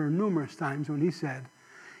quoted her numerous times when he said,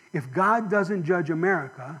 if God doesn't judge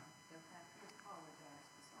America,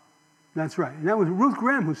 that's right. And that was Ruth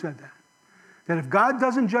Graham who said that. That if God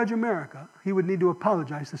doesn't judge America, he would need to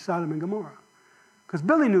apologize to Sodom and Gomorrah. Because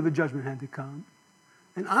Billy knew the judgment had to come.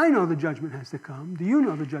 And I know the judgment has to come. Do you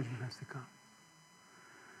know the judgment has to come?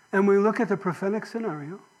 And we look at the prophetic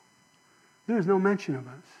scenario, there is no mention of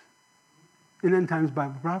us in end times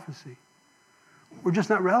Bible prophecy. We're just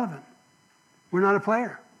not relevant. We're not a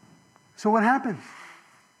player. So what happens?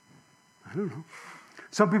 I don't know.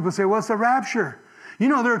 Some people say, well, it's the rapture.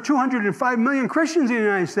 There are 205 million Christians in the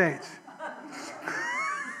United States.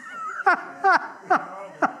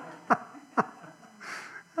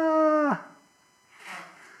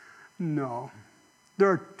 No. There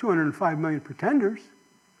are 205 million pretenders,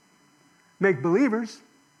 make-believers,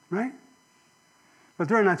 right? But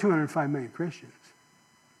there are not 205 million Christians.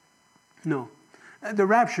 No. The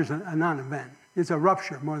rapture is a non-event. It's a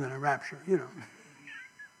rupture more than a rapture,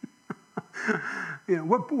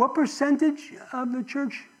 What percentage of the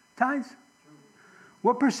church tithes?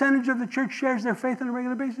 What percentage of the church shares their faith on a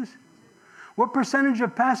regular basis? What percentage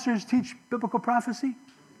of pastors teach biblical prophecy?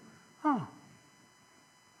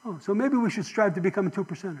 Oh, so maybe we should strive to become a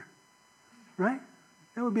 2%er, right?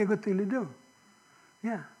 That would be a good thing to do.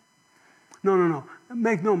 Yeah. No.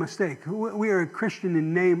 Make no mistake. We are a Christian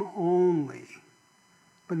in name only,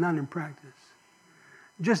 but not in practice.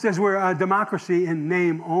 Just as we're a democracy in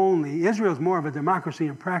name only, Israel's more of a democracy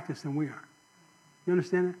in practice than we are. You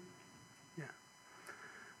understand that?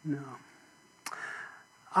 Yeah. No.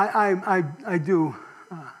 I do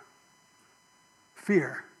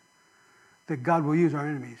fear that God will use our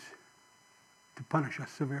enemies to punish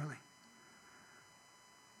us severely.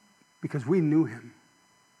 Because we knew him.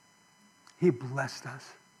 He blessed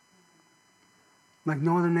us. Like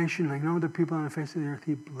no other nation, like no other people on the face of the earth,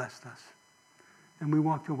 he blessed us. And we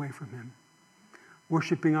walked away from him,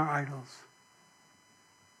 worshiping our idols.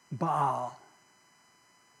 Baal,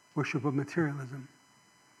 worship of materialism.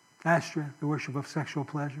 Ashtoreth, the worship of sexual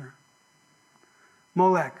pleasure.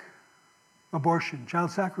 Molech, abortion,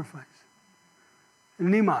 child sacrifice.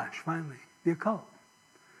 And Nemash, finally, the occult.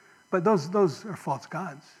 But those are false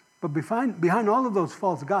gods. But behind all of those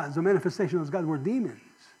false gods, the manifestation of those gods were demons.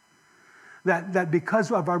 That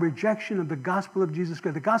because of our rejection of the gospel of Jesus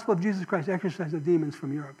Christ, the gospel of Jesus Christ exorcised the demons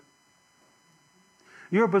from Europe.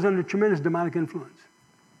 Europe was under tremendous demonic influence.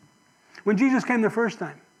 When Jesus came the first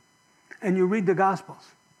time, and you read the Gospels,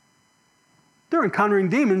 they're encountering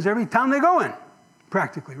demons every town they go in,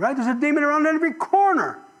 practically, right? There's a demon around every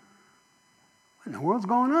corner. What in the world's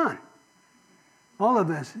going on? All of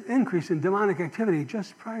this increase in demonic activity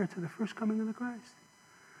just prior to the first coming of the Christ.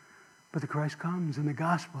 But the Christ comes and the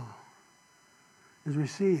gospel is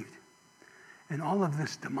received. And all of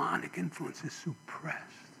this demonic influence is suppressed.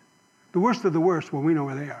 The worst of the worst, well, we know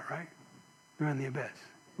where they are, right? They're in the abyss,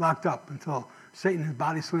 locked up until Satan, his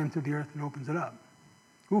body slams to the earth and opens it up.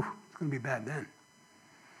 Ooh, it's going to be bad then.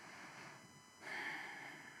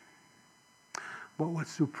 But what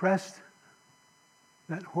suppressed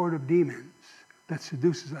that horde of demons that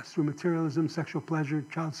seduces us through materialism, sexual pleasure,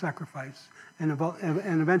 child sacrifice, and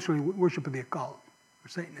eventually worship of the occult, or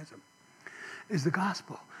Satanism, is the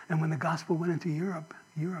gospel. And when the gospel went into Europe,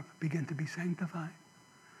 Europe began to be sanctified.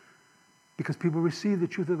 Because people received the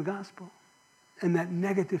truth of the gospel. And that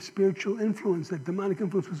negative spiritual influence, that demonic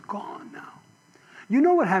influence was gone now. You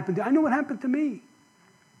know what happened. I know what happened to me.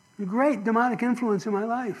 A great demonic influence in my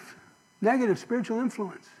life. Negative spiritual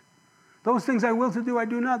influence. Those things I will to do, I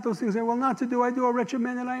do not. Those things I will not to do, I do. A wretched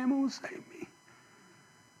man that I am, who will save me?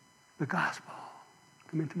 The gospel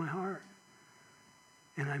come into my heart.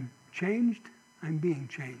 And I'm changed. I'm being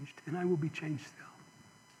changed. And I will be changed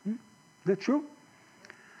still. Is that true?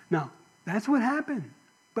 Now, that's what happened.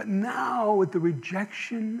 But now with the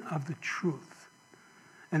rejection of the truth.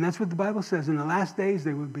 And that's what the Bible says. In the last days,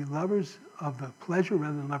 they would be lovers of the pleasure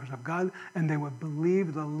rather than lovers of God. And they would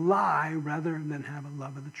believe the lie rather than have a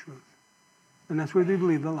love of the truth. And that's where they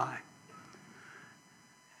believe the lie.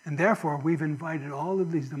 And therefore, we've invited all of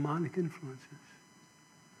these demonic influences.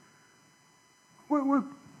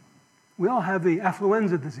 We all have the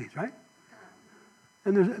affluenza disease, right?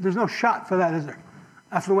 And there's no shot for that, is there?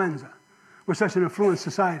 Affluenza. We're such an affluent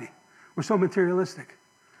society. We're so materialistic.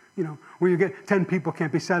 You know, where you get 10 people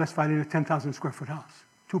can't be satisfied in a 10,000 square foot house.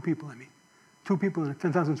 2 people, I mean. 2 people in a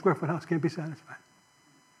 10,000 square foot house can't be satisfied.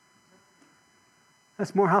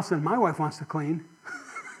 That's more house than my wife wants to clean.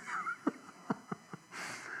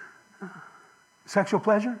 Sexual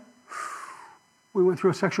pleasure? We went through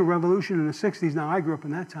a sexual revolution in the 60s. Now, I grew up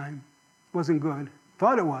in that time. It wasn't good.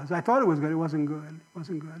 Thought it was. I thought it was good. It wasn't good. It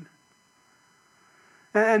wasn't good.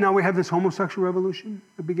 And now we have this homosexual revolution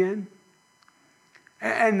that began.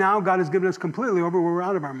 And now God has given us completely over where we're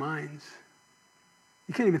out of our minds.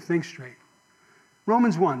 You can't even think straight.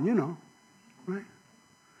 Romans 1, you know, right?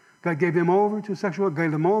 God gave them over to sexual,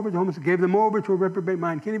 gave them over to homosexuality, gave them over to a reprobate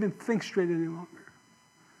mind. Can't even think straight any longer.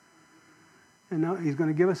 And now he's going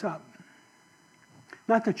to give us up.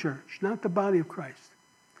 Not the church, not the body of Christ,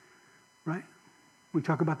 right? We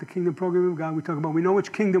talk about the kingdom program of God. We know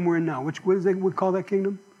which kingdom we're in now. What do they call that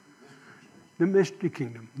kingdom? The mystery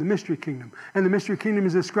kingdom. The mystery kingdom. And the mystery kingdom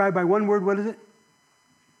is described by one word. What is it?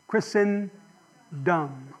 Christendom.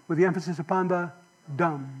 With the emphasis upon the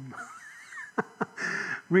dumb.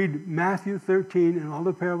 Read Matthew 13 and all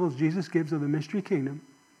the parables Jesus gives of the mystery kingdom.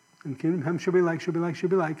 And the kingdom of heaven shall be like, shall be like, shall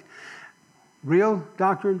be like. Real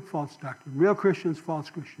doctrine, false doctrine. Real Christians,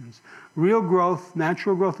 false Christians. Real growth,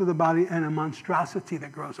 natural growth of the body, and a monstrosity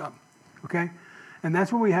that grows up. Okay? And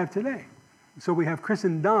that's what we have today. So we have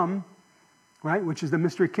Christendom, right, which is the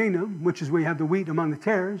mystery kingdom, which is where you have the wheat among the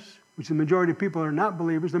tares, which the majority of people are not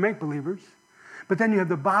believers, they're make-believers. But then you have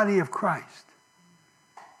the body of Christ,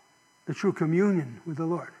 the true communion with the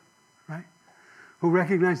Lord, right? Who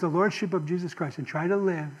recognize the lordship of Jesus Christ and try to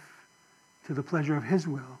live to the pleasure of his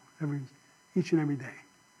will each and every day.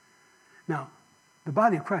 Now, the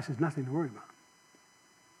body of Christ is nothing to worry about.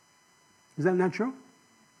 Is that not true?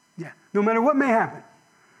 Yeah. No matter what may happen,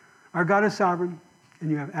 our God is sovereign,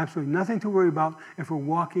 and you have absolutely nothing to worry about if we're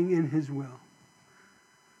walking in his will.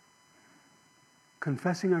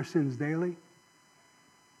 Confessing our sins daily.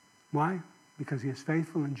 Why? Because he is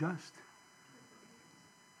faithful and just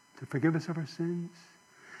to forgive us of our sins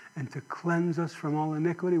and to cleanse us from all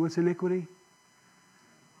iniquity. What's iniquity?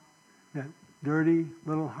 That dirty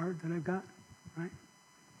little heart that I've got, right?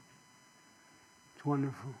 It's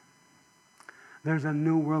wonderful. There's a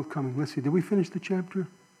new world coming. Let's see, did we finish the chapter?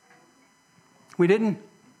 We didn't?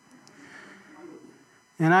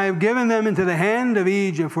 And I have given them into the hand of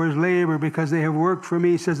Egypt for his labor, because they have worked for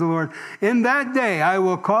me, says the Lord. In that day I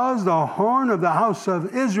will cause the horn of the house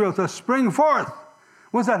of Israel to spring forth.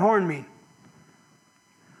 What's that horn mean?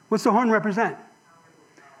 What's the horn represent?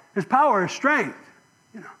 It's power, strength.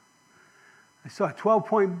 You know, I saw a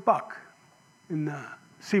 12-point buck in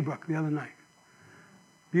Seabrook the other night.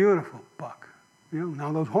 Beautiful buck. You know,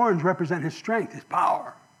 now those horns represent his strength, his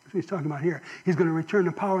power. That's what he's talking about here. He's going to return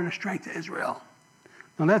the power and the strength to Israel.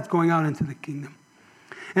 Now that's going out into the kingdom.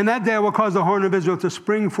 In that day I will cause the horn of Israel to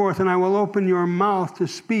spring forth, and I will open your mouth to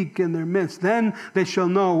speak in their midst. Then they shall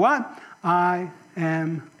know what? I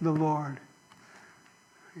am the Lord.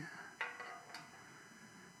 Yeah.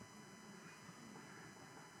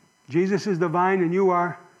 Jesus is the vine and you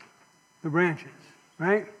are the branches,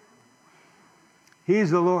 right?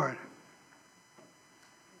 He's the Lord.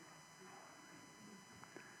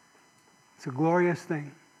 It's a glorious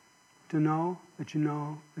thing to know that you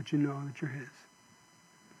know that you know that you're his.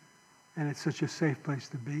 And it's such a safe place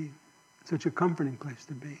to be. Such a comforting place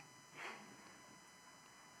to be.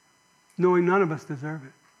 Knowing none of us deserve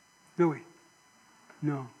it, do we?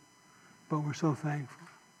 No. But we're so thankful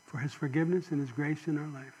for his forgiveness and his grace in our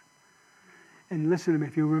life. And listen to me,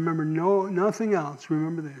 if you remember nothing else,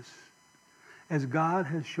 remember this. As God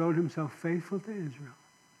has showed himself faithful to Israel,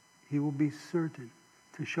 he will be certain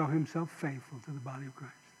to show himself faithful to the body of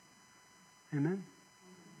Christ. Amen?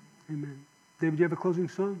 Amen. David, do you have a closing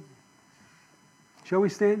song? Shall we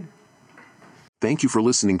stand? Thank you for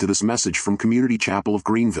listening to this message from Community Chapel of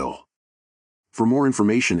Greenville. For more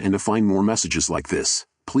information and to find more messages like this,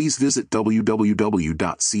 please visit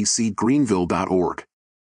www.ccgreenville.org.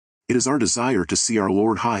 It is our desire to see our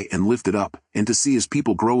Lord high and lifted up, and to see his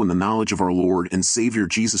people grow in the knowledge of our Lord and Savior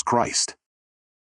Jesus Christ.